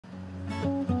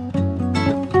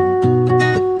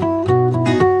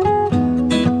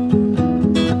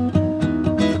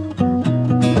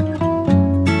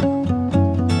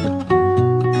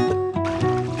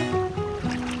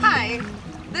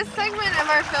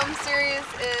film series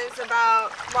is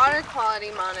about water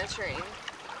quality monitoring.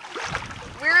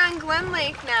 We're on Glen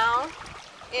Lake now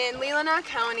in Leelanau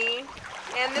County,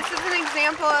 and this is an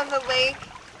example of a lake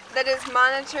that is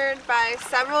monitored by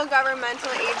several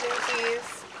governmental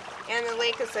agencies and the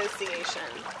Lake Association.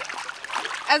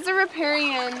 As a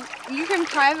riparian, you can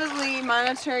privately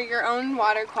monitor your own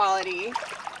water quality,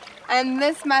 and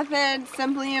this method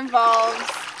simply involves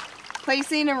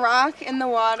placing a rock in the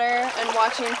water and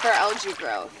watching for algae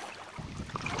growth.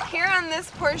 Here on this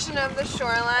portion of the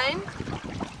shoreline,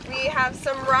 we have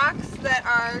some rocks that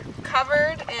are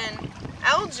covered in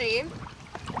algae.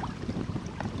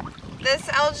 This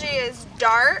algae is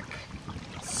dark,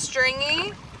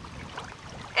 stringy,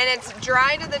 and it's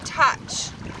dry to the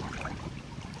touch.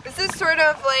 This is sort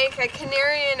of like a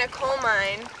canary in a coal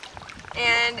mine,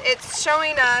 and it's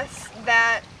showing us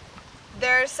that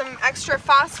there's some extra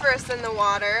phosphorus in the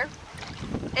water.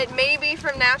 It may be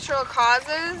from natural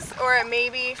causes, or it may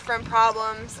be from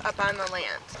problems up on the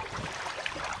land.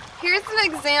 Here's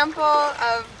an example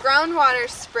of groundwater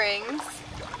springs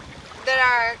that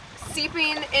are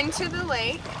seeping into the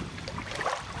lake.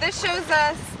 This shows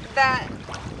us that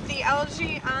the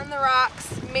algae on the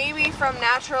rocks may be from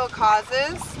natural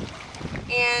causes,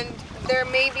 and there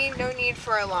may be no need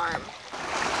for alarm.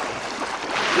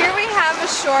 Here we have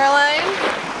a shoreline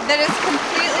that is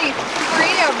completely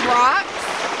free of rocks.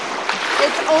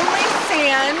 It's only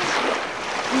sand.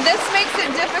 This makes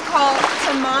it difficult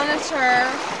to monitor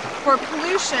for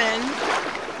pollution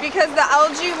because the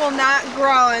algae will not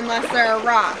grow unless there are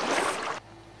rocks.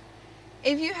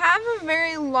 If you have a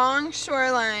very long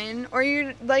shoreline, or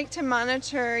you'd like to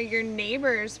monitor your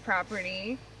neighbor's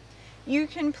property, you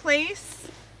can place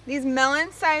these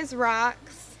melon-sized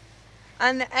rocks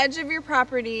on the edge of your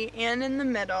property and in the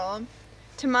middle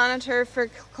to monitor for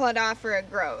cladophora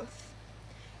growth.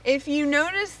 If you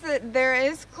notice that there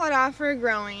is cladophora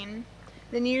growing,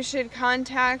 then you should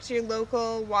contact your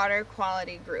local water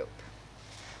quality group.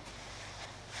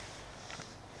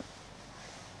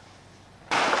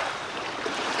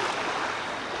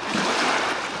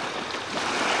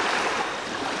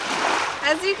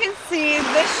 As you can see,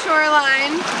 this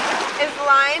shoreline is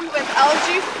lined with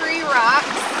algae-free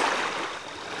rocks.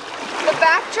 The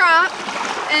backdrop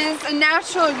is a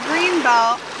natural green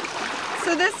belt,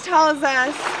 so this tells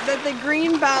us that the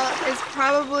green belt is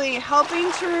probably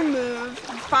helping to remove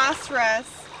phosphorus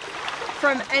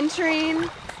from entering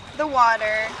the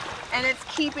water, and it's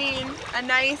keeping a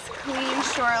nice clean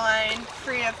shoreline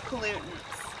free of pollutants.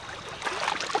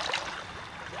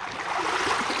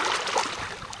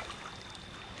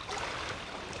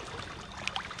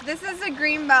 This is a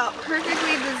green belt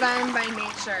perfectly designed by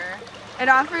nature. It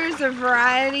offers a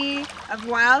variety of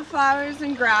wildflowers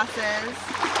and grasses.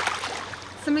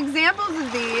 Some examples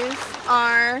of these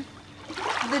are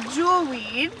the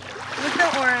jewelweed with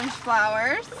the orange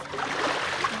flowers,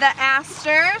 the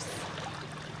asters.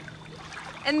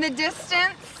 In the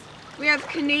distance, we have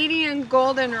Canadian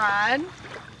goldenrod,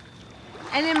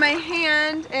 and in my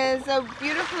hand is a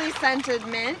beautifully scented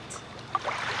mint.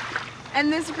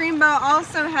 And this green belt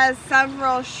also has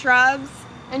several shrubs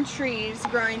and trees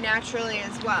growing naturally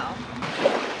as well.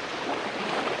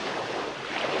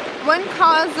 One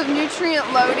cause of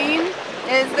nutrient loading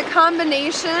is the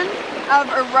combination of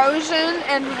erosion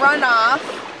and runoff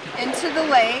into the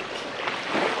lake.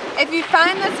 If you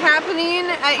find this happening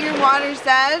at your water's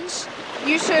edge,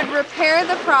 you should repair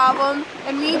the problem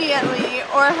immediately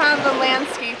or have the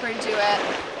landscaper do it.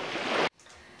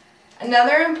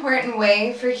 Another important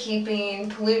way for keeping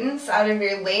pollutants out of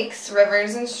your lakes,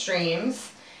 rivers, and streams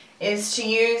is to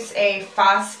use a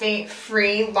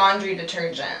phosphate-free laundry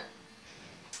detergent.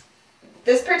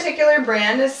 This particular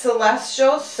brand is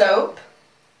Celestial Soap,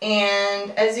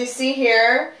 and as you see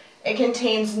here, it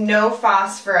contains no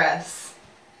phosphorus.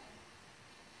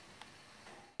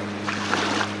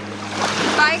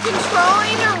 By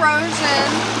controlling erosion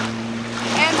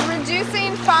and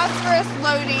reducing phosphorus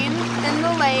loading in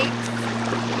the lakes,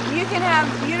 you can have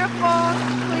beautiful,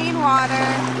 clean water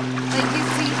like you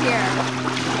see here.